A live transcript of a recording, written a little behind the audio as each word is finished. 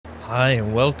Hi,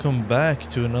 and welcome back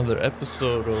to another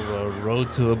episode of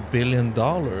Road to $1 Billion.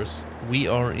 We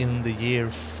are in the year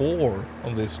 4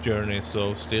 on this journey,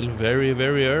 so still very,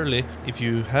 very early. If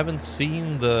you haven't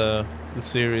seen the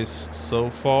series so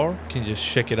far, you can just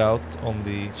check it out on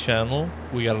the channel.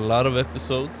 We got a lot of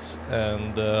episodes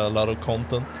and a lot of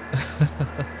content,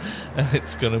 and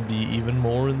it's gonna be even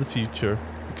more in the future.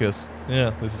 Because,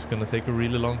 yeah, this is gonna take a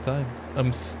really long time.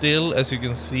 I'm still, as you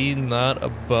can see, not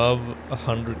above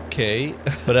 100k,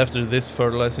 but after this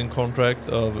fertilizing contract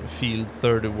of field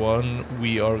 31,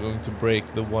 we are going to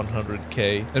break the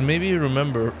 100k. And maybe you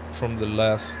remember from the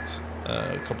last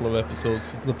couple of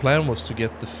episodes, the plan was to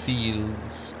get the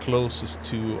fields closest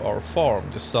to our farm,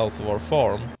 just south of our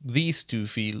farm. These two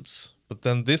fields. But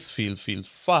then this field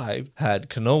 5, had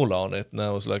canola on it, and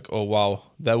I was like, oh wow,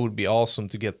 that would be awesome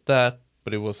to get that.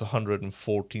 But it was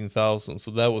 114,000, so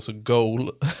that was a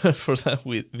goal for that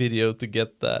video to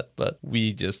get that, but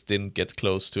we just didn't get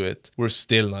close to it. We're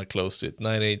still not close to it,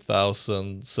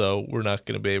 98,000, so we're not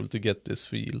going to be able to get this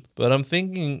field. But I'm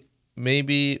thinking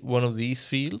maybe one of these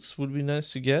fields would be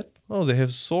nice to get. Oh, they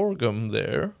have sorghum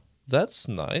there. That's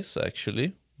nice,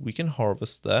 actually. We can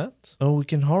harvest that. Oh, we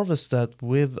can harvest that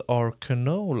with our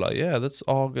canola. Yeah, that's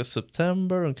August,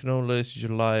 September, and canola is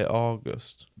July,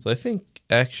 August. So I think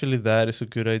actually that is a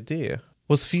good idea.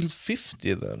 What's field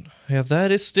 50 then? Yeah,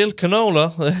 that is still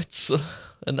canola. That's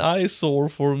an eyesore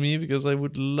for me because I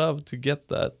would love to get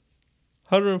that.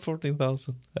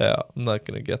 114,000. Yeah, I'm not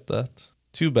gonna get that.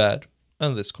 Too bad.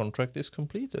 And this contract is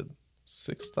completed.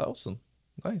 6,000.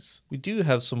 Nice. We do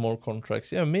have some more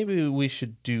contracts. Yeah, maybe we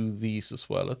should do these as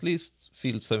well. At least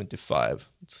field 75.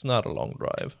 It's not a long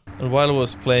drive. And while I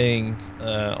was playing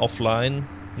offline,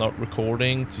 not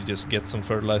recording, to just get some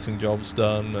fertilizing jobs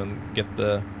done and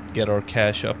get our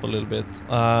cash up a little bit,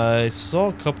 I saw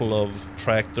a couple of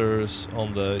tractors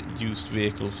on the used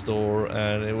vehicle store,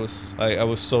 and I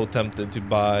was so tempted to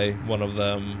buy one of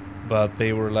them, but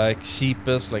they were like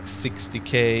cheapest, like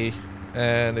 60k,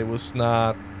 and it was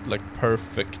not like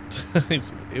perfect.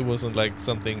 It wasn't like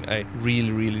something I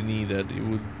really needed. It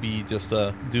would be just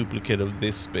a duplicate of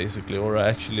this basically, or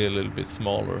actually a little bit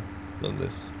smaller than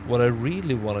this. What I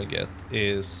really want to get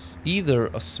is either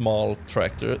a small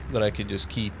tractor that I could just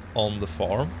keep on the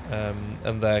farm,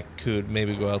 and that could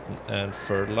maybe go out and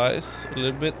fertilize a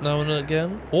little bit now and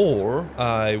again, or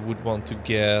I would want to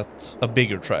get a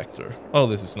bigger tractor. Oh,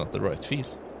 this is not the right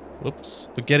field. Whoops.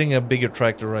 But getting a bigger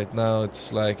tractor right now,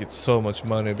 it's so much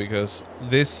money, because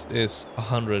this is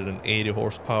 180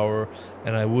 horsepower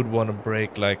and I would want to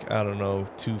break like, I don't know,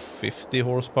 250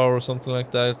 horsepower or something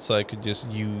like that, so I could just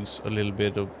use a little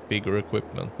bit of bigger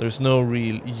equipment. There's no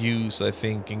real use, I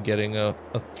think, in getting a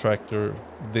tractor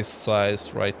this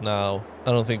size right now.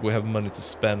 I don't think we have money to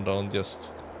spend on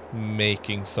just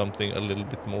making something a little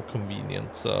bit more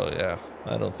convenient. So yeah,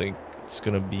 I don't think it's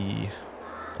gonna be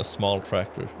a small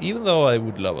tractor, even though I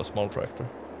would love a small tractor,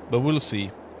 but we'll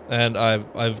see. And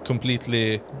I've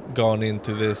completely gone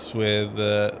into this with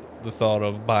the thought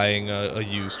of buying a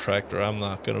used tractor. I'm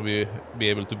not gonna be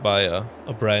able to buy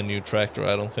a brand new tractor,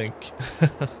 I don't think.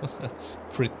 That's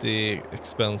pretty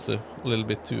expensive, a little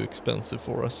bit too expensive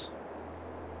for us.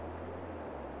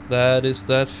 That is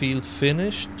that field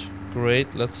finished.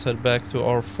 Great, let's head back to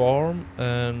our farm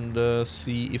and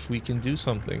see if we can do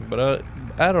something. But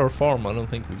at our farm, I don't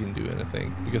think we can do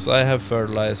anything, because I have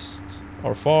fertilized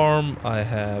our farm, I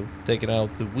have taken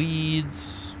out the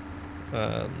weeds.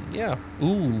 Yeah.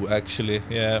 Ooh, actually,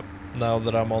 yeah. Now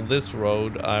that I'm on this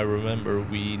road, I remember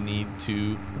we need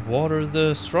to water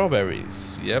the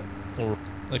strawberries. Yep. Or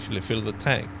actually fill the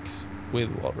tanks with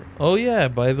water. Oh yeah,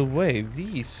 by the way,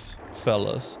 these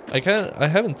fellas, I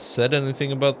haven't said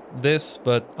anything about this,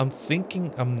 but I'm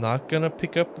thinking I'm not gonna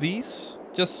pick up these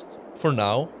just for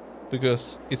now,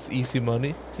 because it's easy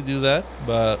money to do that.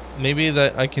 But maybe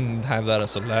that I can have that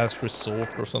as a last resort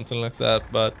or something like that,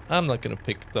 but I'm not gonna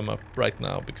pick them up right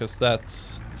now, because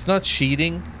it's not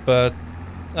cheating, but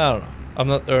I don't know, I'm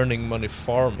not earning money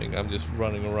farming. I'm just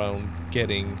running around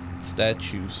getting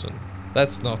statues, and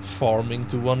that's not farming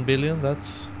to 1 billion,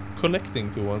 that's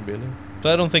collecting to 1 billion.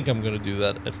 So I don't think I'm gonna do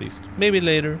that, at least. Maybe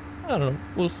later. I don't know.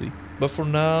 We'll see. But for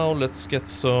now, let's get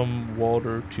some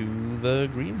water to the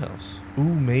greenhouse.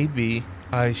 Ooh, maybe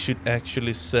I should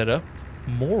actually set up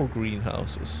more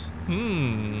greenhouses.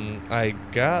 I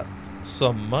got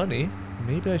some money.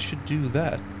 Maybe I should do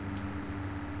that.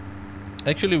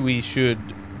 Actually, we should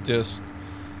just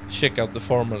check out the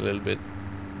farm a little bit.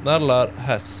 Not a lot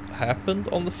has happened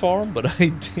on the farm, but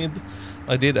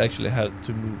I did actually have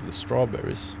to move the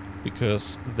strawberries,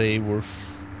 because they were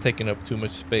taking up too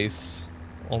much space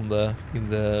in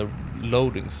the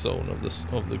loading zone of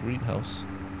the greenhouse.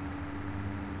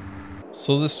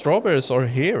 So the strawberries are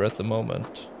here at the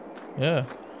moment. Yeah,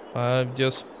 I've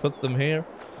just put them here.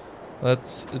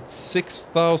 It's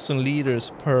 6,000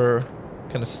 liters per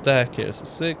kind of stack here. So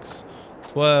 6,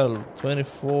 12,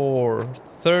 24,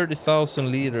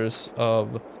 30,000 liters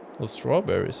of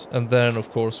strawberries. And then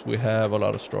of course we have a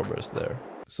lot of strawberries there.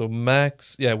 So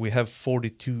max, yeah, we have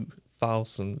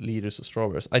 42,000 liters of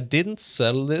strawberries. I didn't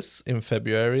sell this in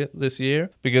February this year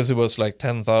because it was like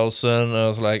 10,000. I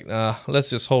was like, nah, let's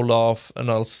just hold off and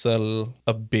I'll sell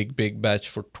a big batch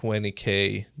for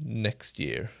 20K next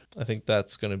year. I think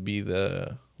that's gonna be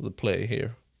the play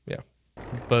here. Yeah.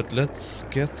 But let's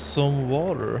get some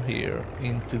water here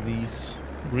into these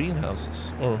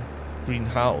greenhouses, or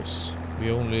greenhouse. We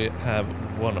only have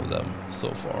one of them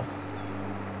so far.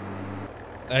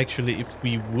 Actually, if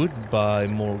we would buy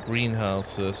more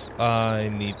greenhouses, I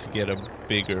need to get a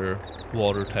bigger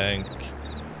water tank.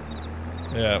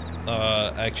 Yeah,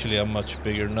 actually a much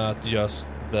bigger, not just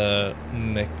the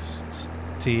next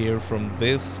tier from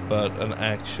this, but an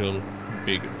actual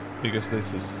bigger, because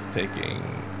this is taking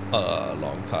a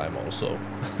long time also.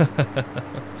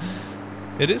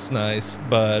 It is nice,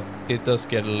 but it does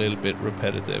get a little bit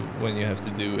repetitive when you have to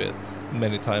do it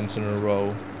many times in a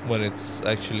row, when it's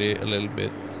actually a little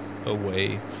bit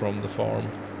away from the farm.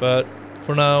 But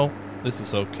for now, this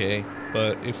is okay.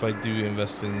 But if I do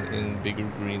invest in bigger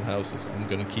greenhouses, I'm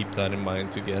gonna keep that in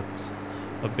mind to get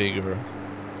a bigger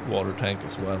water tank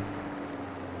as well.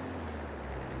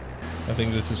 I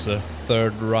think this is a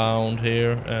third round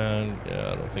here, and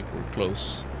yeah, I don't think we're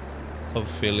close of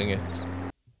filling it.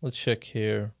 Let's check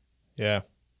here. Yeah,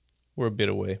 we're a bit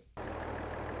away.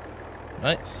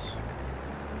 Nice.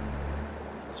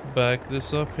 Let's back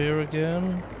this up here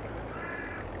again.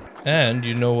 And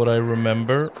you know what I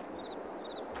remember?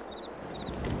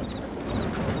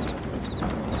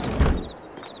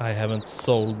 I haven't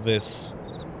sold this.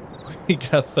 We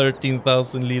got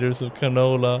 13,000 liters of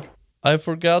canola. I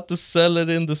forgot to sell it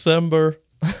in December.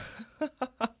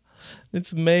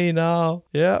 It's May now.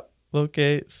 Yeah.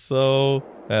 Okay, so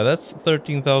that's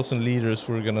 13,000 liters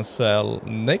we're gonna sell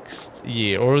next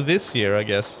year, or this year, I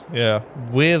guess. Yeah,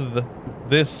 with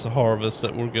this harvest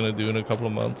that we're gonna do in a couple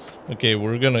of months. Okay,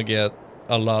 we're gonna get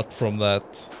a lot from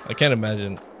that. I can't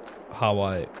imagine how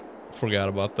I forgot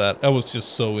about that. I was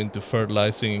just so into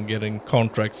fertilizing and getting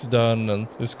contracts done and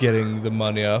just getting the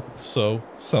money up, so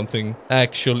something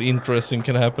actual interesting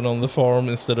can happen on the farm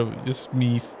instead of just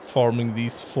me farming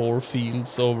these 4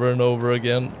 fields over and over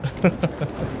again.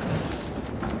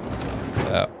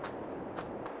 Yeah.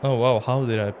 Oh wow, how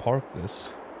did I park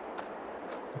this?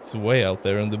 It's way out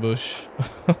there in the bush.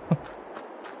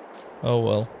 Oh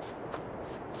well.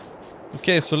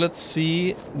 Okay, so let's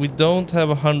see. We don't have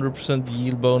 100%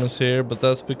 yield bonus here, but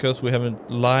that's because we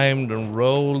haven't limed and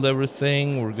rolled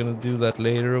everything. We're gonna do that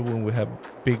later when we have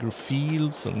bigger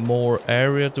fields and more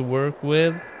area to work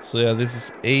with. So yeah, this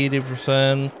is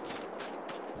 80%.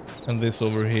 And this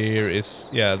over here is,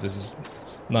 yeah, this is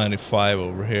 95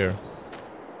 over here.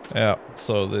 Yeah,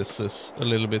 so this is a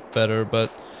little bit better,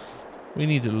 but we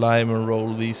need to lime and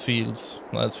roll these fields.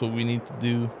 That's what we need to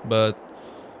do, but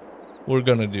we're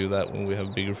gonna do that when we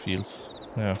have bigger fields.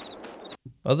 Yeah.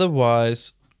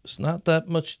 Otherwise, there's not that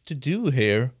much to do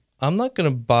here. I'm not gonna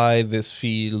buy this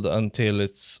field until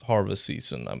it's harvest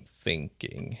season, I'm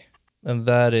thinking. And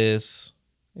that is,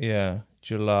 yeah,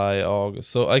 July, August.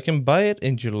 So I can buy it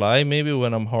in July, maybe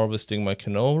when I'm harvesting my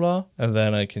canola, and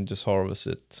then I can just harvest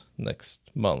it next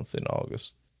month in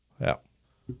August. Yeah.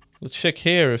 Let's check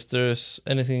here if there's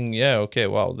anything. Yeah, okay,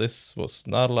 wow, this was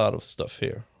not a lot of stuff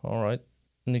here. All right.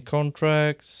 Any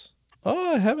contracts?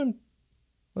 Oh, I haven't.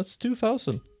 That's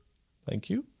 2,000. Thank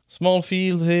you. Small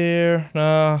field here.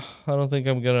 Nah, I don't think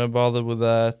I'm gonna bother with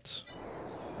that.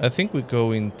 I think we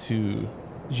go into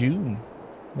June.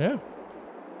 Yeah.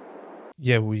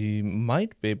 Yeah, we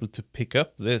might be able to pick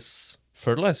up this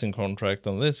fertilizing contract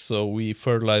on this, so we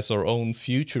fertilize our own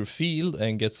future field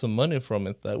and get some money from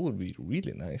it. That would be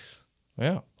really nice.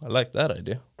 Yeah, I like that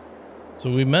idea. So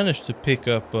we managed to pick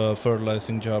up a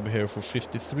fertilizing job here for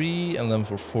 53 and then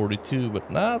for 42,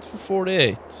 but not for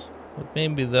 48. But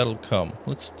maybe that'll come.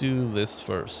 Let's do this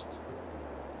first.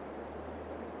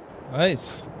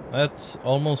 Nice. That's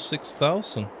almost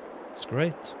 6,000. It's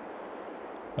great.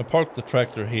 I parked the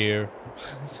tractor here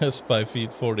just by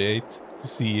field 48 to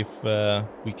see if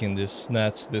we can just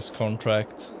snatch this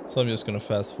contract. So I'm just gonna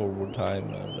fast forward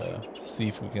time and see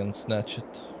if we can snatch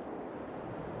it.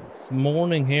 It's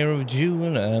morning here of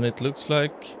June and it looks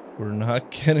like we're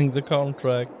not getting the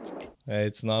contract.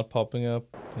 It's not popping up.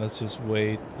 Let's just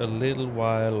wait a little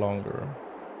while longer.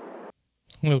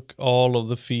 Look, all of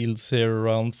the fields here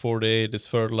around 48 is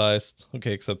fertilized.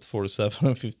 Okay, except 47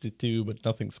 and 52, but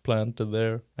nothing's planted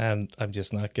there. And I'm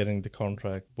just not getting the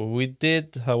contract. But we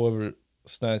did, however,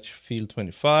 snatch field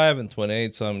 25 and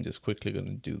 28, so I'm just quickly going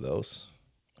to do those.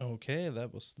 Okay,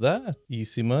 that was that.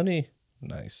 Easy money.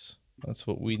 Nice. That's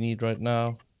what we need right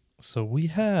now. So we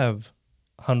have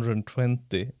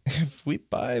 120. If we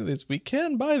buy this, we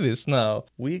can buy this now.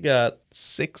 We got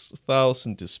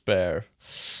 6,000 to spare.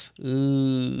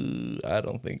 I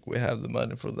don't think we have the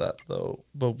money for that though.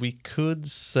 But we could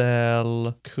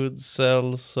sell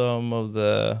some of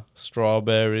the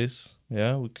strawberries.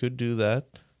 Yeah, we could do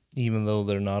that. Even though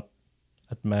they're not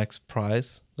at max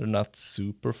price. They're not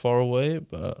super far away,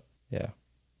 but yeah,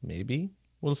 maybe.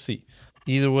 We'll see.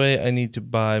 Either way, I need to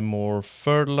buy more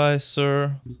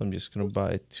fertilizer. So I'm just gonna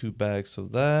buy 2 bags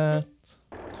of that.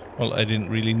 Well, I didn't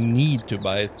really need to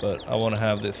buy it, but I want to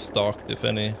have this stocked if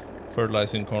any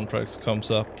fertilizing contracts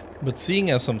comes up. But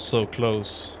seeing as I'm so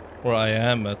close, or I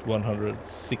am at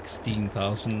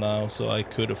 116,000 now, so I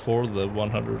could afford the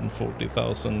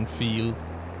 140,000 field.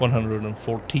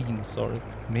 114, sorry.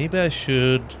 Maybe I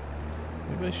should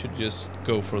just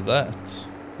go for that.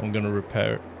 I'm gonna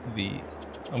repair the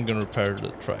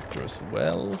tractor as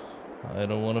well. I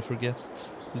don't want to forget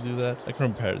to do that. I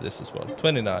can repair this as well.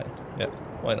 29. Yeah,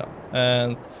 why not?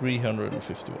 And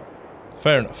 351.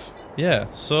 Fair enough.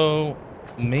 Yeah, so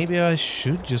maybe I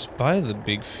should just buy the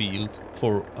big field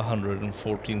for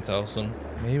 114,000.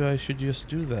 Maybe I should just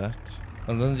do that.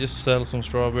 And then just sell some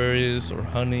strawberries or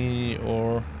honey,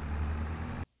 or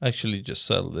actually just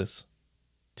sell this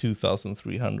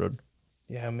 2,300.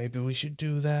 Yeah, maybe we should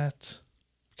do that.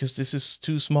 Because this is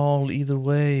too small either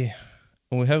way.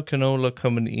 And we have canola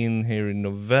coming in here in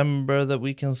November that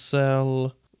we can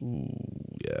sell. Ooh,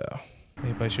 yeah.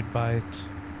 Maybe I should buy it.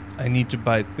 I need to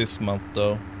buy it this month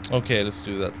though. Okay, let's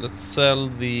do that. Let's sell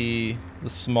the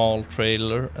small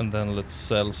trailer and then let's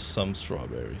sell some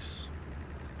strawberries.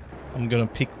 I'm gonna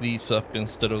pick these up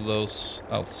instead of those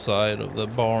outside of the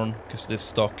barn because this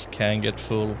stock can get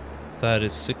full. That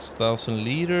is 6,000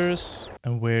 liters.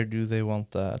 And where do they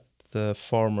want that? The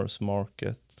farmer's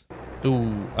market.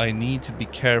 Ooh, I need to be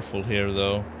careful here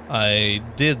though. I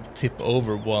did tip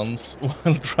over once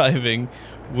while driving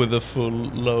with a full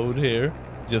load here.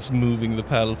 Just moving the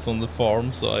pallets on the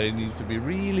farm, so I need to be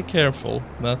really careful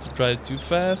not to drive too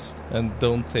fast and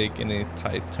don't take any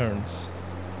tight turns.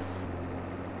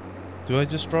 Do I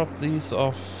just drop these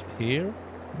off here?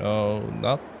 No,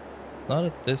 not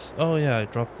at this. Oh yeah, I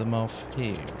dropped them off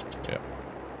here. Yeah.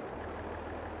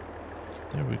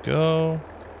 There we go.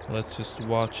 Let's just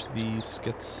watch these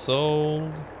get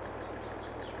sold.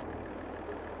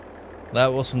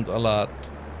 That wasn't a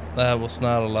lot. That was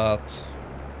not a lot.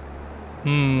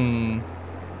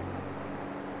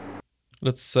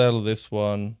 Let's sell this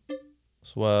one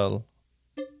as well.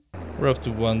 We're up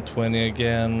to 120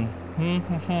 again.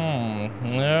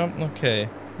 Yeah, okay.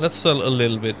 Let's sell a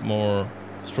little bit more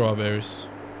strawberries.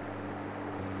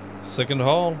 Second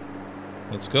haul.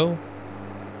 Let's go.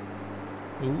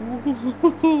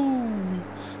 Ooh.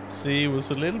 See, it was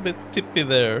a little bit tippy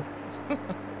there. I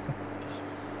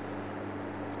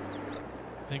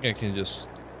think I can just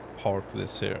park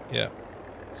this here. Yeah,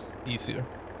 it's easier.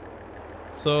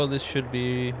 So this should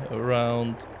be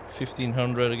around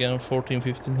 1500 again,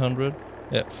 1500.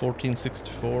 Yeah,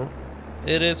 1464.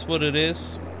 It is what it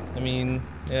is. I mean,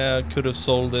 yeah, I could have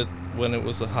sold it when it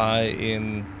was a high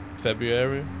in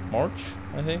February, March,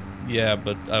 I think. Yeah,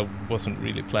 but I wasn't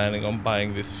really planning on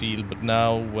buying this field. But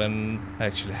now when I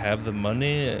actually have the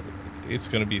money, it's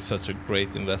going to be such a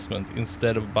great investment.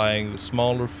 Instead of buying the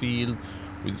smaller field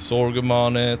with sorghum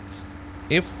on it.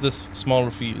 If this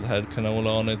smaller field had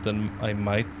canola on it, then I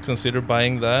might consider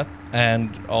buying that.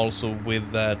 And also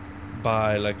with that,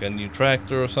 buy like a new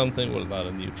tractor or something. Well, not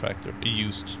a new tractor, a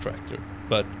used tractor.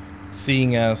 But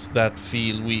seeing as that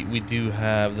field, we do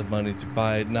have the money to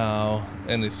buy it now,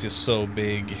 and it's just so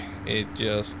big, it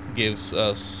just gives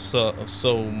us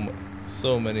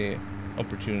so many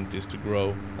opportunities to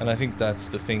grow. And I think that's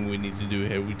the thing we need to do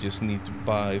here. We just need to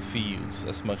buy fields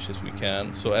as much as we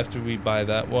can. So after we buy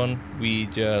that one, we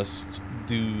just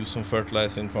do some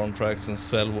fertilizing contracts and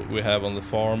sell what we have on the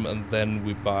farm, and then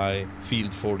we buy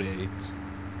field 48.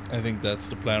 I think that's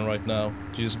the plan right now.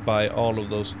 Just buy all of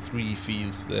those 3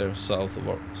 fields there south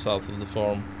of the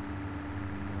farm.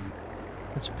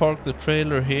 Let's park the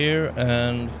trailer here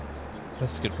and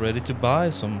let's get ready to buy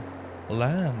some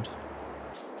land.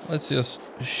 Let's just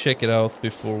check it out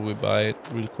before we buy it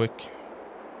real quick.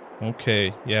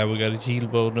 Okay, yeah, we got a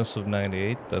yield bonus of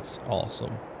 98. That's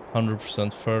awesome.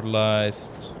 100%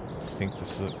 fertilized. I think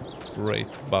this is a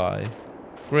great buy.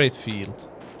 Great field.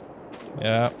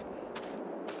 Yeah.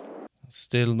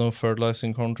 Still no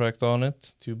fertilizing contract on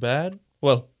it. Too bad.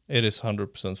 Well, it is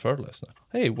 100% fertilized now.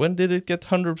 Hey, when did it get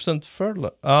 100%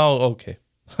 fertilized? Oh, okay.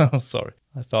 Sorry.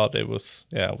 I thought it was,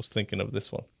 yeah, I was thinking of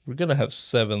this one. We're gonna have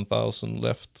 7,000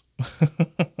 left.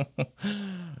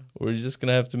 We're just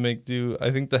gonna have to make do.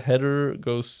 I think the header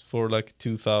goes for like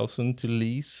 2,000 to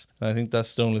lease. I think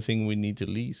that's the only thing we need to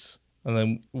lease. And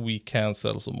then we can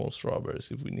sell some more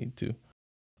strawberries if we need to.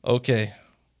 Okay.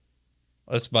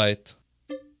 Let's buy it.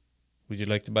 Would you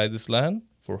like to buy this land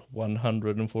for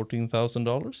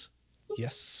 $114,000?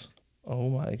 Yes. Oh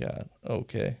my god.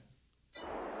 Okay.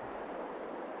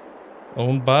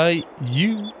 Owned by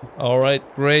you. All right,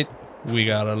 great. We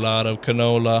got a lot of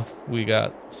canola. We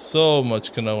got so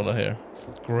much canola here.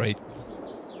 Great.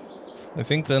 I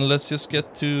think then let's just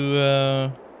get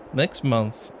to next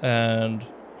month and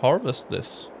harvest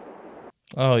this.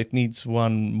 Oh, it needs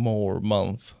one more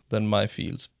month than my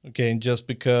fields. Okay, and just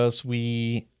because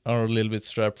we are a little bit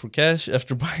strapped for cash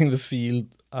after buying the field,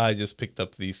 I just picked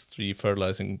up these 3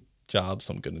 fertilizing jobs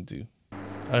I'm gonna do.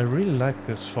 I really like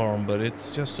this farm, but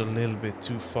it's just a little bit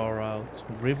too far out.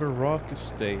 River Rock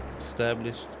Estate,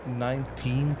 established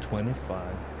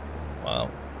 1925. Wow.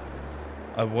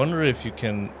 I wonder if you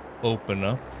can open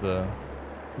up the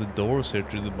doors here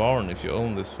to the barn if you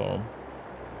own this farm.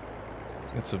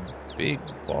 It's a big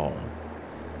barn.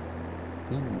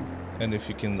 Ooh. And if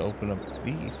you can open up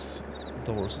these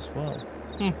doors as well.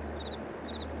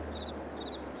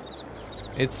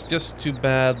 It's just too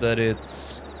bad that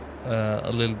it's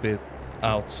a little bit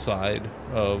outside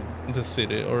of the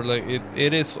city, or like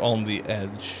it is on the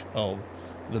edge of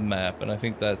the map, and I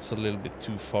think that's a little bit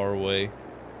too far away.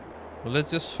 Well,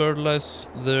 let's just fertilize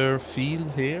their field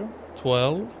here,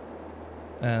 12,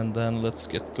 and then let's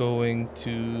get going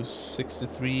to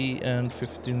 63 and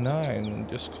 59 and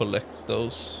just collect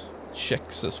those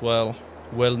checks as well.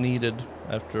 Well needed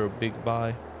after a big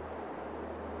buy.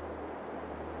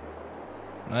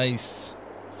 Nice.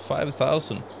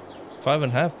 5,000.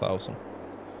 5,500.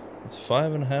 It's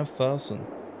 5,500.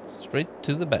 Straight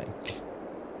to the bank.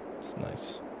 It's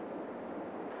nice.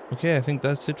 Okay, I think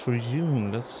that's it for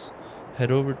June. Let's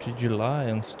head over to July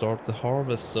and start the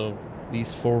harvest of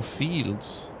these 4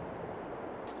 fields.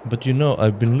 But you know,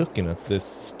 I've been looking at this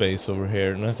space over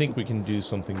here, and I think we can do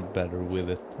something better with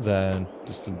it than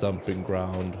just a dumping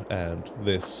ground and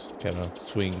this kind of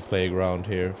swing playground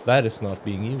here. That is not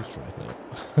being used right now.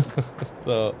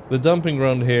 So the dumping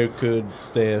ground here could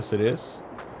stay as it is,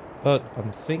 but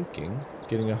I'm thinking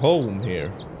getting a home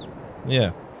here.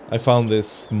 Yeah. I found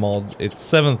this mod. It's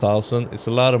 7,000. It's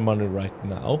a lot of money right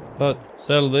now, but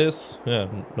sell this. Yeah,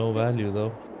 no value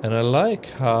though. And I like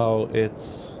how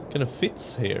it's kind of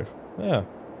fits here. Yeah,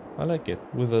 I like it.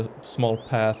 With a small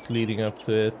path leading up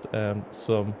to it and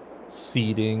some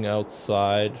seating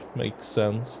outside. Makes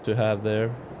sense to have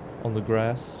there on the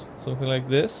grass. Something like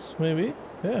this, maybe?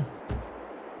 Yeah.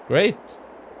 Great.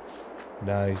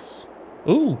 Nice.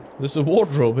 Ooh, there's a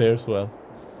wardrobe here as well.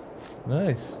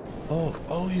 Nice.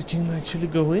 Oh, you can actually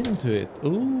go into it.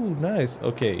 Ooh, nice.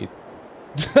 Okay.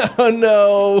 Oh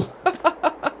no!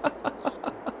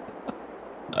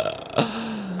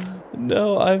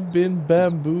 No, I've been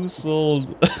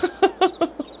bamboozled.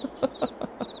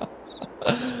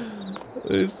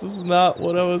 This is not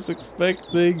what I was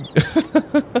expecting.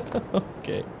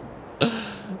 Okay.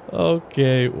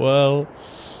 Okay, well,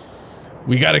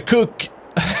 we gotta cook.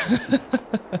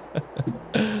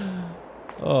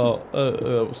 Oh,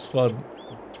 that was fun.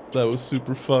 That was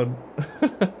super fun.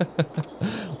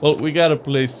 Well, we got a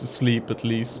place to sleep at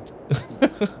least.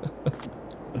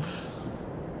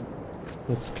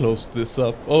 Let's close this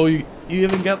up. Oh, you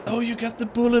even got... Oh, you got the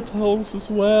bullet holes as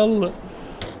well.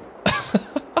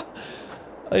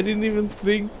 I didn't even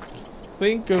think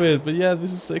of it. But yeah,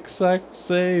 this is the exact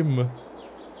same.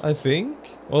 I think.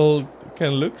 Well, it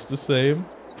kind of looks the same.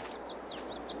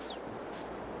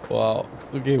 Wow.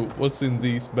 Okay, what's in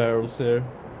these barrels here?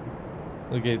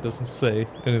 Okay, it doesn't say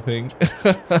anything.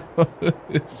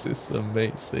 This is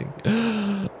amazing.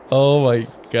 Oh my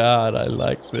god, I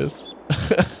like this.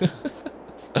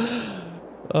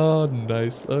 Oh,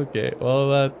 nice. Okay, well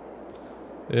that...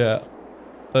 Yeah,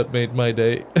 that made my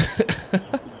day.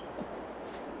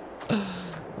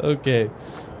 Okay.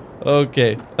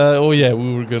 Okay. Oh yeah,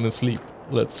 we were gonna sleep.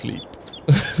 Let's sleep.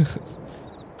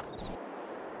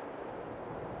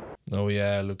 Oh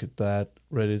yeah, look at that.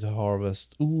 Ready to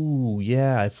harvest. Ooh,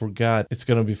 yeah, I forgot. It's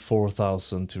gonna be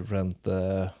 4,000 to rent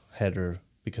the header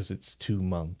because it's 2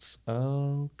 months.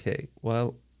 Okay,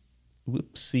 well,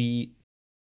 whoopsie.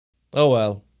 Oh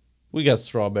well, we got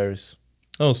strawberries.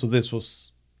 Oh, so this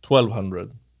was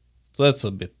 1,200. So that's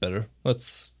a bit better.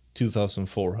 That's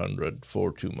 2,400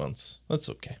 for 2 months. That's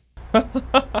okay.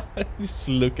 Just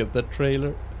look at that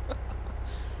trailer.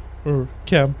 Or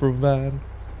camper van.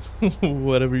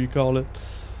 Whatever you call it.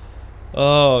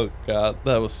 Oh god,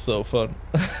 that was so fun.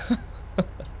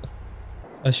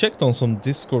 I checked on some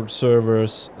Discord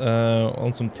servers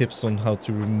on some tips on how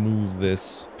to remove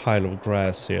this pile of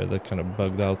grass here that kind of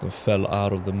bugged out and fell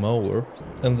out of the mower.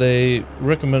 And they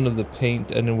recommended the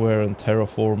paint anywhere and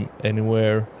terraform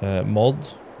anywhere mod,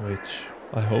 which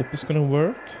I hope is gonna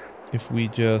work. If we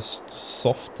just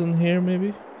soften here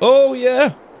maybe? Oh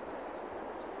yeah!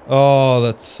 Oh,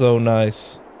 that's so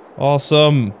nice.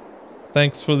 Awesome!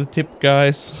 Thanks for the tip,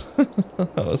 guys.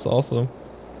 That was awesome.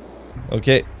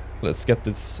 Okay. Let's get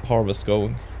this harvest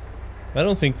going. I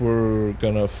don't think we're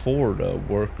gonna afford a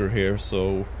worker here,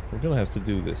 so we're gonna have to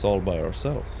do this all by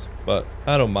ourselves. But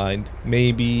I don't mind.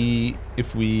 Maybe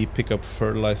if we pick up a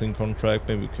fertilizing contract,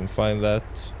 maybe we can find that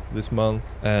this month.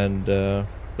 And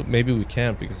but maybe we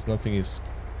can't because nothing is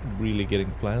really getting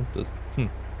planted.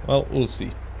 Well, we'll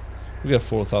see. We got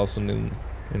 4,000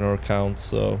 in our account,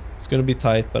 so it's gonna be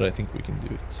tight, but I think we can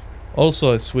do it.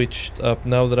 Also, I switched up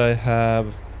now that I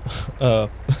have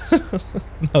now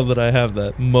that I have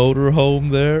that motorhome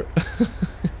there.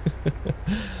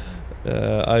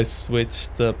 I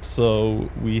switched up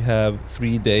so we have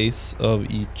 3 days of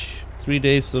each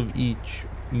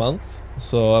month.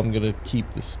 So I'm gonna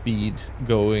keep the speed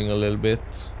going a little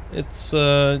bit. It's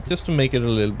just to make it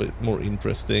a little bit more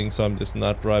interesting, so I'm just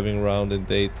not driving around in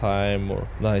daytime or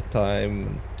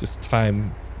nighttime. Just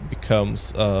time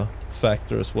becomes a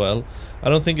factor as well. I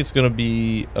don't think it's gonna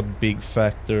be a big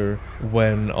factor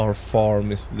when our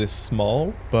farm is this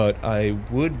small, but I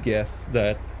would guess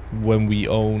that when we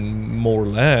own more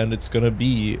land, it's gonna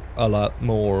be a lot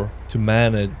more to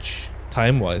manage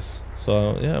time-wise.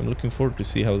 So yeah, I'm looking forward to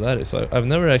see how that is. I've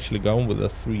never actually gone with a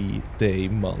 3-day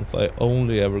month. I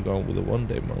only ever gone with a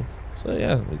 1-day month. So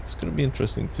yeah, it's gonna be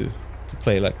interesting to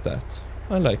play like that.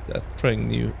 I like that, trying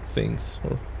new things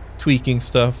or tweaking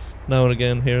stuff now and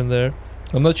again here and there.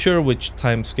 I'm not sure which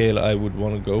time scale I would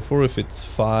want to go for, if it's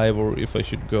 5 or if I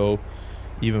should go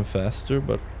even faster,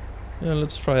 but yeah,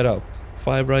 let's try it out.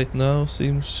 5 right now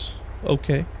seems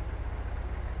okay.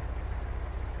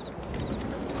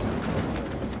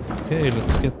 Okay,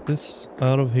 let's get this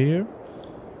out of here.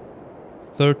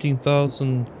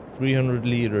 13,300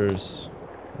 liters.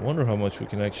 I wonder how much we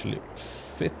can actually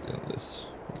fit in this.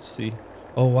 Let's see.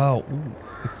 Oh wow, ooh,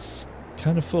 it's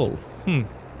kind of full.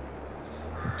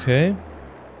 Okay.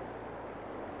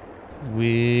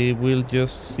 We will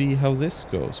just see how this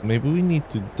goes. Maybe we need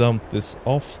to dump this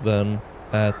off then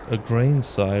at a grain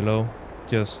silo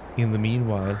just in the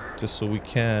meanwhile, just so we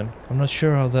can. I'm not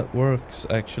sure how that works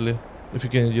actually. If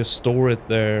you can just store it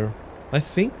there. I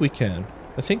think we can.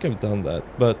 I think I've done that,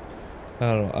 but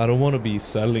I don't know. I don't want to be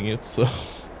selling it, so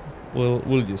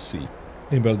we'll just see.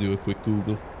 Maybe I'll do a quick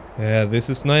Google. Yeah, this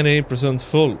is 98%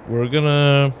 full. We're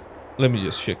gonna... Let me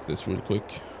just check this real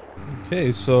quick.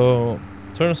 Okay, so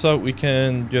turns out we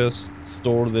can just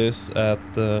store this at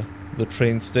the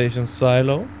train station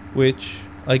silo, which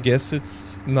I guess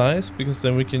it's nice because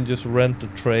then we can just rent a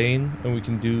train and we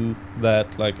can do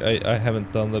that. Like I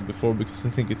haven't done that before because I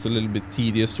think it's a little bit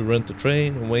tedious to rent a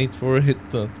train and wait for it.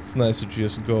 It's nicer to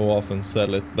just go off and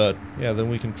sell it. But yeah, then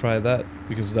we can try that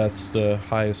because that's the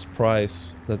highest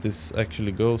price that this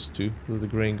actually goes to, that the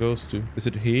grain goes to. Is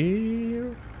it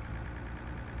here?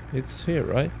 It's here,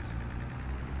 right?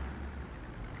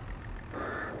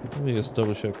 Let me just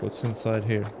double check what's inside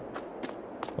here.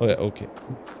 Oh yeah, okay.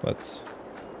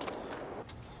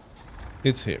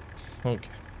 It's here.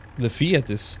 Okay. The Fiat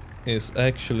is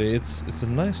actually, it's a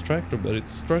nice tractor, but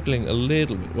it's struggling a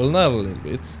little bit. Well, not a little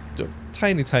bit. It's a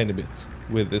tiny bit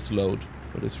with this load,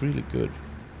 but it's really good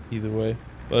either way.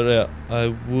 But yeah,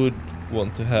 I would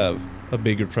want to have a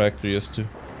bigger tractor just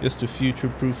to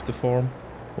future-proof the farm,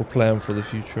 or plan for the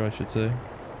future, I should say.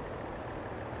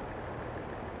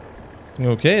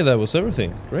 Okay, that was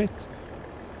everything. Great.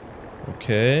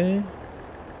 Okay.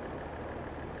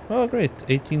 Oh, great.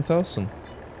 18,000.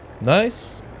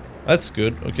 Nice. That's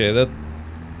good. Okay, that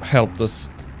helped us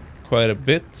quite a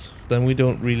bit. Then we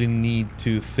don't really need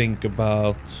to think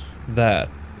about that.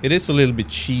 It is a little bit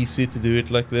cheesy to do it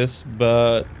like this,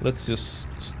 but let's just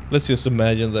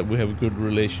imagine that we have a good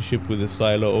relationship with the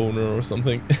silo owner or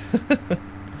something.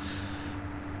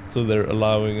 So they're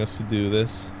allowing us to do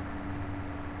this.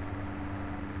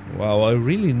 Wow, I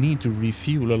really need to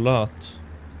refuel a lot.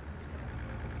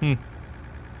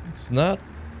 It's not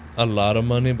a lot of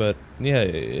money, but yeah,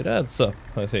 it adds up,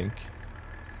 I think.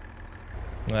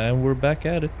 And we're back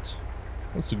at it.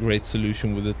 That's a great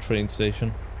solution with the train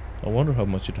station. I wonder how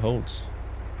much it holds.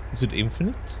 Is it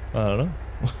infinite? I don't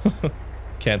know.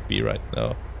 Can't be right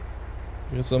now.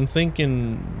 Because I'm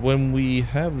thinking when we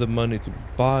have the money to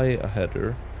buy a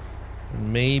header,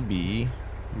 maybe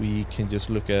we can just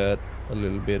look at a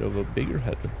little bit of a bigger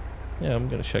header. Yeah, I'm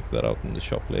gonna check that out in the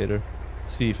shop later.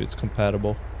 See if it's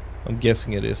compatible. I'm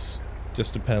guessing it is.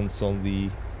 Just depends on the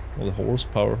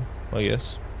horsepower, I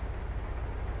guess.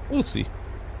 We'll see.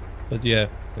 But yeah,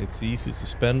 it's easy to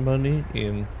spend money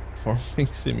in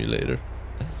Farming Simulator.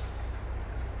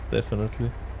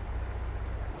 Definitely.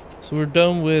 So we're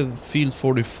done with field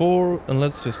 44, and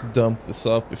let's just dump this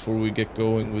up before we get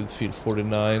going with field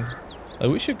 49. I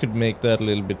wish I could make that a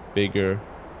little bit bigger.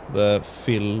 The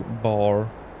fill bar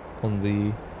on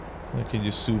the... I can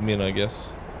just zoom in, I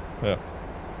guess. Yeah,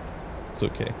 it's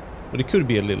okay. But it could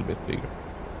be a little bit bigger.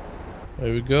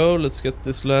 There we go. Let's get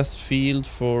this last field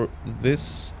for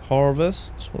this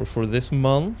harvest, or for this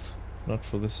month, not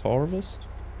for this harvest.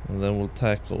 And then we'll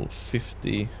tackle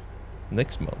 50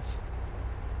 next month.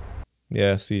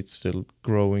 Yeah, see, it's still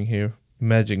growing here.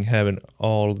 Imagine having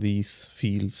all these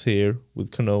fields here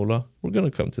with canola. We're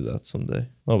gonna come to that someday.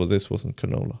 Oh, but this wasn't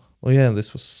canola. Oh yeah, and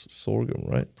this was sorghum,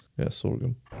 right? Yeah,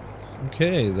 sorghum.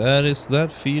 Okay, that is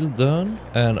that field done.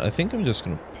 And I think I'm just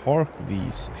gonna park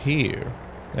these here.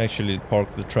 Actually park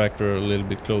the tractor a little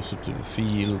bit closer to the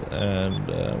field,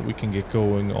 and we can get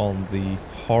going on the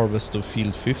harvest of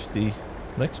field 50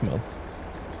 next month.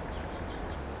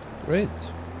 Great.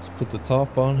 Let's put the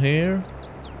top on here.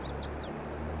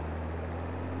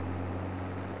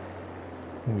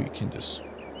 We can just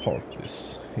park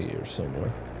this here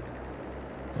somewhere.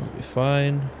 That'll be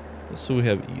fine. So we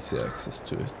have easy access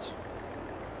to it.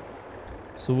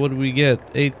 So what do we get?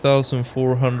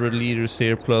 8,400 liters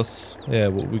here plus, yeah,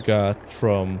 what we got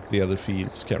from the other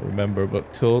fields. Can't remember,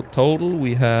 but total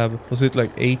we have, was it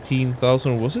like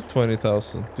 18,000 or was it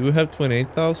 20,000? Do we have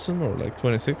 28,000 or like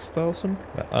 26,000?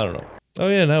 I don't know. Oh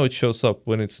yeah, now it shows up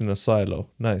when it's in a silo.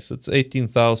 Nice, it's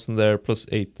 18,000 there plus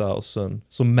 8,000.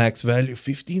 So max value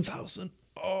 15,000.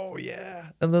 Oh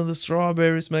yeah. And then the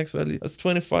strawberries max value, that's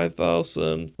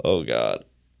 25,000. Oh god.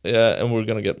 Yeah, and we're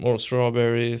gonna get more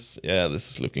strawberries. Yeah,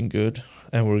 this is looking good.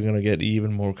 And we're gonna get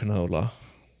even more canola.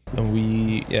 And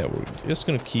we're just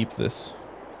gonna keep this.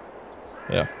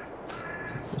 Yeah.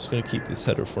 Just gonna keep this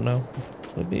header for now.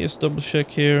 Let me just double check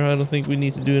here. I don't think we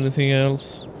need to do anything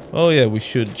else. Oh yeah, we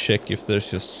should check if there's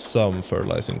just some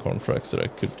fertilizing contracts that I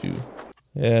could do.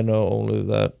 Yeah, no, only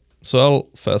that. So I'll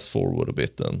fast forward a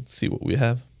bit and see what we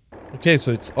have. Okay,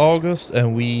 so it's August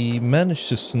and we managed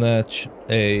to snatch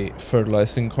a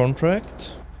fertilizing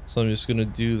contract. So I'm just gonna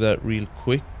do that real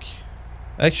quick.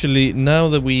 Actually, now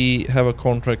that we have a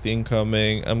contract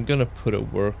incoming, I'm gonna put a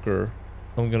worker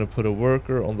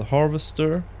on the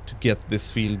harvester to get this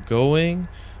field going,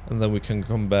 and then we can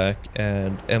come back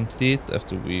and empty it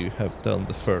after we have done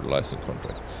the fertilizing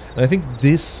contract. And I think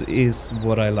this is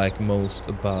what I like most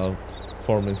about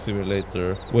Farming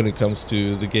Simulator when it comes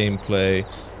to the gameplay.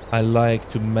 I like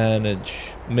to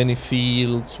manage many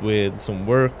fields with some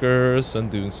workers and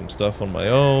doing some stuff on my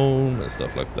own and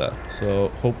stuff like that. So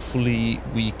hopefully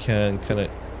we can kind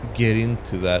of get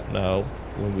into that now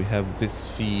when we have this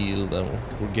field and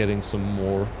we're getting some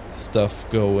more stuff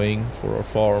going for our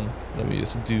farm. Let me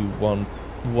just do one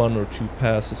or two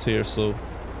passes here so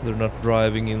they're not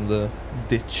driving in the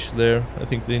ditch there. I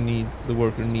think the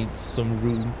worker needs some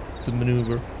room to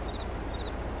maneuver.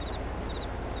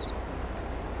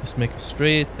 Let's make a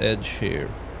straight edge here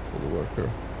for the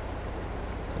worker.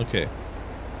 Okay,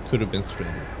 could have been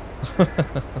straighter.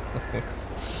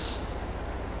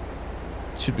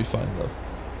 Should be fine though.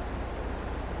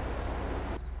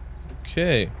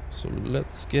 Okay, so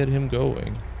let's get him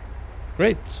going.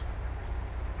 Great.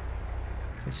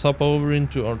 Let's hop over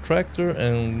into our tractor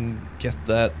and get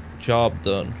that job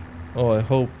done. Oh, I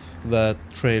hope that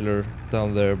trailer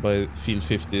down there by field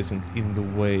 50 isn't in the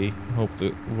way. I hope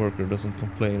the worker doesn't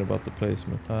complain about the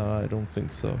placement. I don't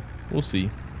think so. We'll see.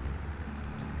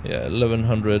 Yeah,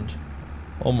 1100,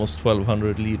 almost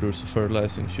 1200 liters of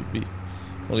fertilizing should be.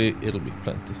 Well, it'll be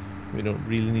plenty. We don't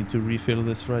really need to refill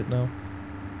this right now.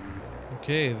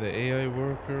 Okay, the AI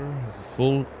worker has a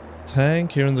full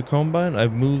tank here in the combine.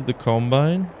 I've moved the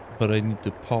combine, but I need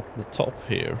to pop the top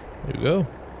here. There you go.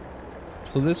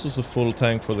 So this was a full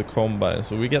tank for the combine.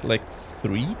 So we get like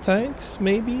 3 tanks,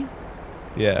 maybe?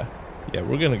 Yeah,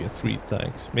 we're gonna get 3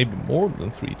 tanks. Maybe more than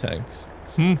 3 tanks.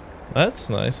 That's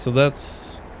nice. So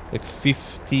that's like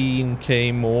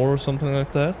 15k more or something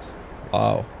like that.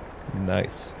 Wow,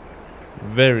 nice.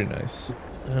 Very nice.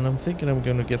 And I'm thinking I'm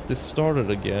gonna get this started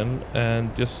again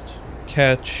and just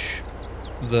catch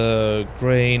the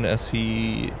grain as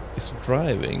he is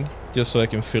driving, just so I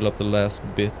can fill up the last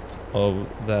bit of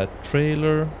that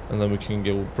trailer, and then we can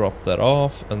go drop that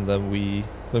off, and then we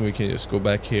can just go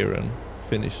back here and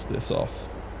finish this off.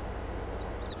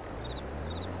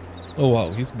 Oh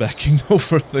wow, he's backing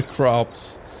over the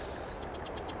crops.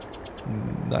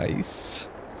 Nice.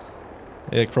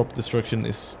 Yeah, crop destruction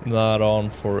is not on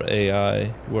for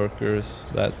AI workers.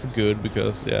 That's good,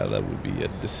 because yeah, that would be a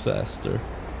disaster.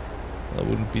 That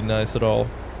wouldn't be nice at all.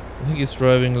 I think he's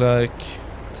driving like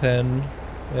 10.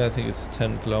 Yeah, I think it's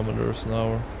 10 kilometers an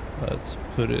hour. Let's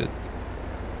put it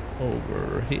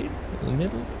over here in the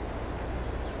middle.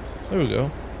 There we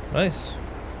go. Nice.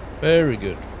 Very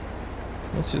good.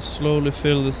 Let's just slowly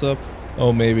fill this up.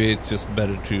 Oh, maybe it's just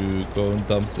better to go and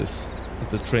dump this at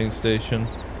the train station.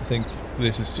 I think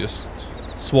this is just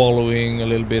swallowing a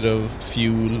little bit of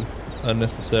fuel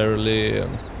unnecessarily,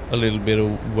 and a little bit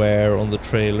of wear on the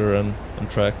trailer and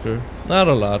tractor. Not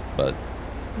a lot, but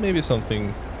maybe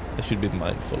something I should be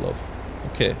mindful of.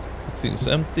 Okay, it seems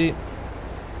empty.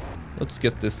 Let's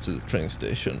get this to the train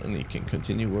station and he can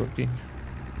continue working.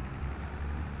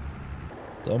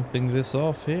 Dumping this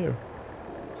off here.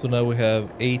 So now we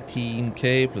have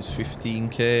 18k plus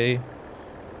 15k.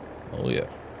 Oh yeah.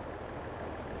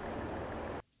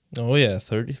 Oh yeah,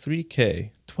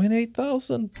 33k.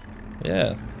 28,000.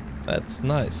 Yeah, that's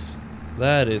nice.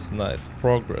 That is nice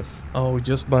progress. Oh,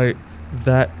 just by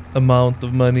that amount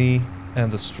of money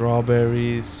and the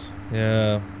strawberries.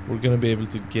 Yeah, we're gonna be able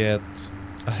to get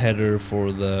a header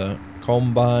for the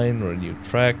combine, or a new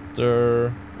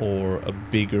tractor, or a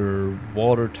bigger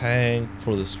water tank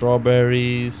for the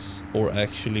strawberries, or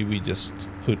actually we just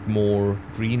put more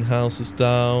greenhouses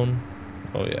down.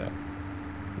 Oh yeah,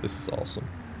 this is awesome.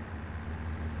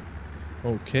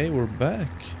 Okay, we're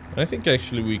back. I think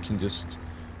actually we can just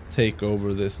take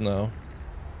over this now.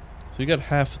 So we got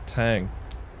half a tank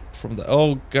from the...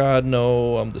 Oh god,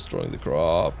 no, I'm destroying the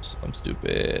crops. I'm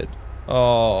stupid.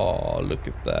 Oh, look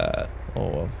at that.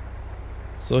 Oh,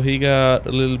 so he got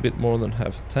a little bit more than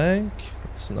half a tank.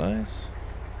 That's nice.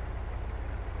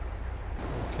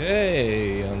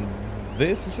 Okay, and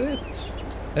this is it.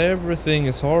 Everything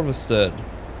is harvested.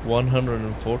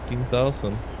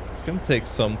 114,000. It's gonna take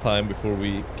some time before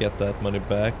we get that money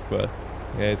back, but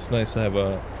yeah, it's nice to have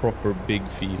a proper big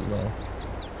field now.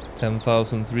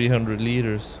 10,300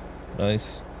 liters.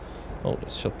 Nice. Oh,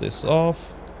 let's shut this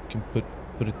off. We can put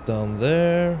it down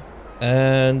there.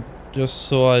 And just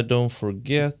so I don't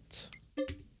forget,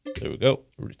 there we go,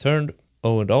 returned.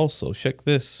 Oh, and also check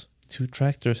this, 2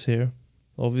 tractors here.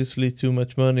 Obviously too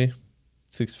much money,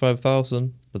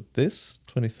 65,000. But this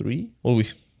 23. Well,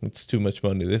 it's too much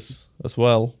money this as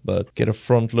well. But get a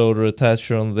front loader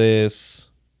attacher on this,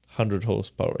 100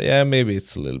 horsepower. Yeah, maybe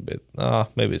it's a little bit.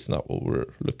 Maybe it's not what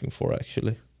we're looking for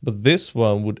actually. But this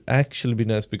one would actually be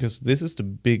nice, because this is the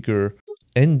bigger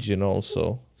engine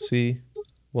also. See?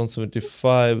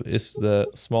 175 is the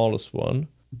smallest one,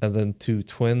 and then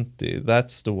 220,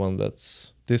 that's the one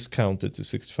that's discounted to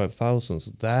 65,000.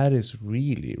 So that is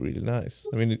really, really nice.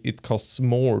 I mean, it costs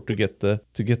more to get the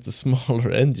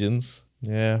smaller engines.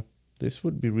 Yeah, this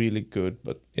would be really good,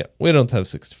 but yeah, we don't have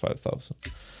 65,000.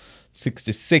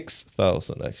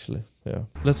 66,000 actually. Yeah.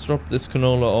 Let's drop this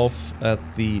canola off at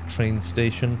the train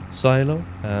station silo,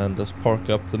 and let's park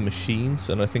up the machines,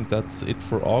 and I think that's it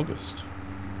for August.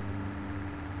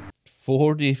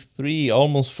 43,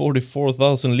 almost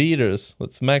 44,000 liters.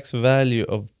 That's max value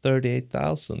of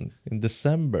 38,000 in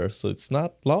December. So it's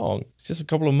not long. It's just a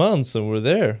couple of months and we're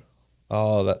there.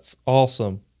 Oh, that's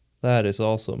awesome. That is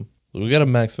awesome. So we got a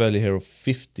max value here of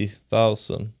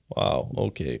 50,000. Wow.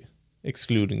 Okay.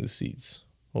 Excluding the seeds,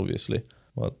 obviously.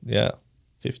 But yeah,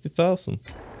 50,000.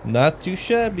 Not too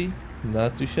shabby.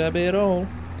 Not too shabby at all.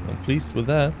 I'm pleased with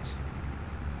that.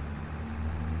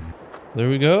 There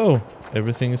we go.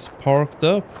 Everything is parked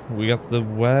up. We got the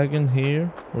wagon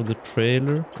here, or the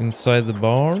trailer, inside the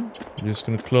barn. I'm just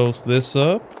gonna close this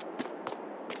up.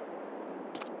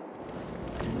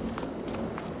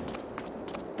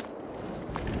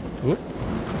 Whoop.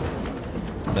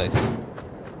 Nice.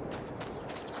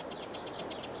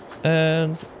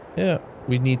 And yeah,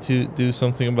 we need to do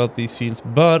something about these fields,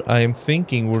 but I am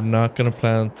thinking we're not gonna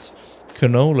plant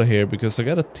canola here, because I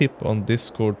got a tip on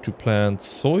Discord to plant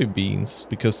soybeans,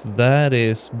 because that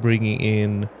is bringing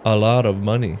in a lot of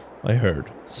money, I heard.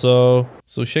 So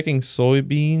checking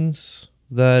soybeans,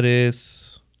 that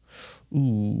is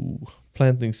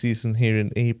planting season here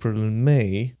in April and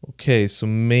May. Okay, so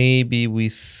maybe we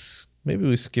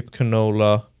skip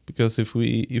canola, because if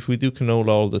we do canola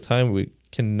all the time, we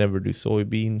can never do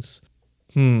soybeans.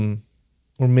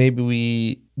 Or maybe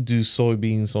we do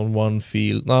soybeans on one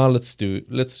field. Nah, let's do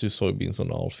soybeans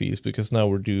on all fields, because now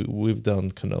we've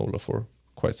done canola for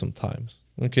quite some time.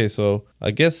 Okay, so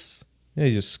I guess, yeah,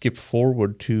 just skip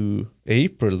forward to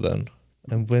April then.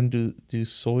 And when do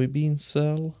soybeans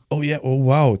sell? Oh yeah, oh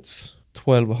wow, it's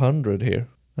 1200 here.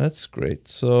 That's great.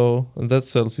 So, and that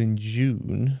sells in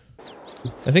June.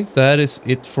 I think that is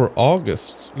it for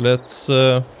August. Let's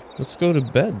go to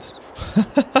bed.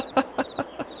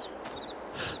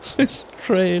 This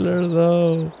trailer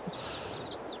though.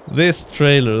 This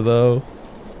trailer though.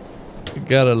 You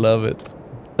gotta love it.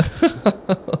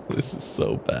 This is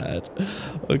so bad.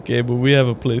 Okay, but we have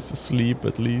a place to sleep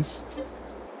at least.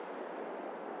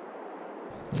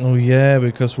 Oh yeah,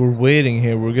 because we're waiting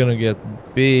here, we're gonna get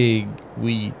big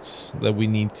weeds that we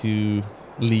need to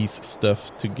lease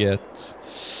stuff to get.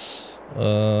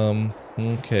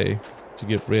 Okay, to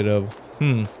get rid of.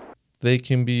 They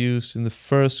can be used in the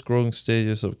first growing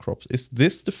stages of crops. Is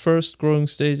this the first growing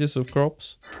stages of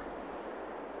crops?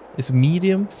 Is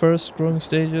medium first growing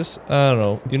stages? I don't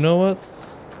know. You know what?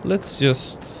 Let's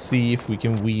just see if we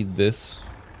can weed this.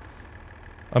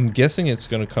 I'm guessing it's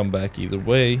gonna come back either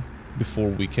way before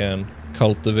we can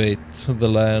cultivate the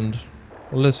land.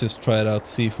 Well, let's just try it out,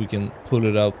 see if we can pull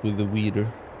it out with the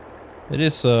weeder. It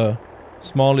is a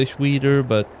smallish weeder,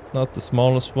 but not the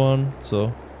smallest one,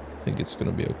 so I think it's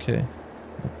gonna be okay.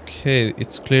 Okay,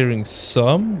 it's clearing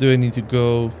some. Do I need to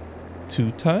go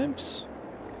 2 times?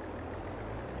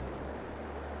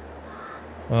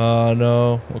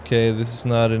 No. Okay, this is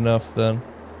not enough then.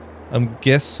 I'm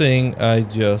guessing I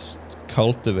just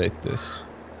cultivate this.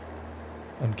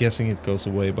 I'm guessing it goes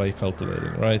away by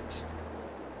cultivating, right?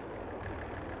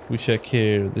 If we check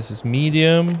here, this is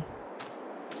medium.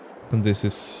 And this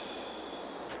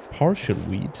is partial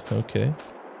weed, okay.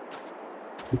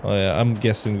 Oh yeah, I'm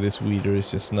guessing this weeder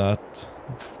is just not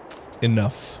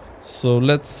enough. So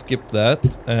let's skip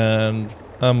that, and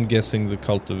I'm guessing the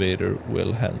cultivator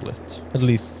will handle it. At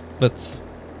least let's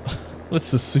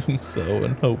let's assume so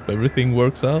and hope everything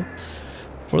works out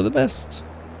for the best.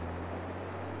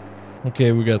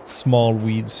 Okay, we got small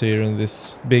weeds here in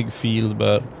this big field,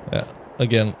 but yeah,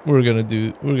 again, we're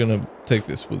gonna take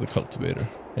this with the cultivator.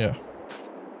 Yeah.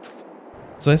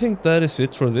 So I think that is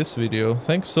it for this video.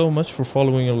 Thanks so much for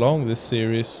following along this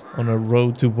series on a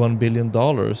road to $1 billion.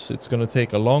 It's gonna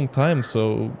take a long time,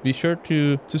 so be sure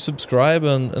to subscribe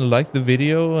and like the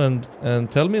video, and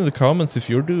tell me in the comments if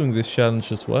you're doing this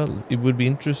challenge as well. It would be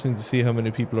interesting to see how many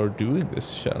people are doing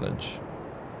this challenge.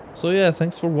 So yeah,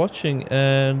 thanks for watching,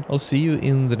 and I'll see you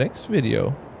in the next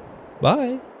video.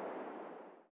 Bye!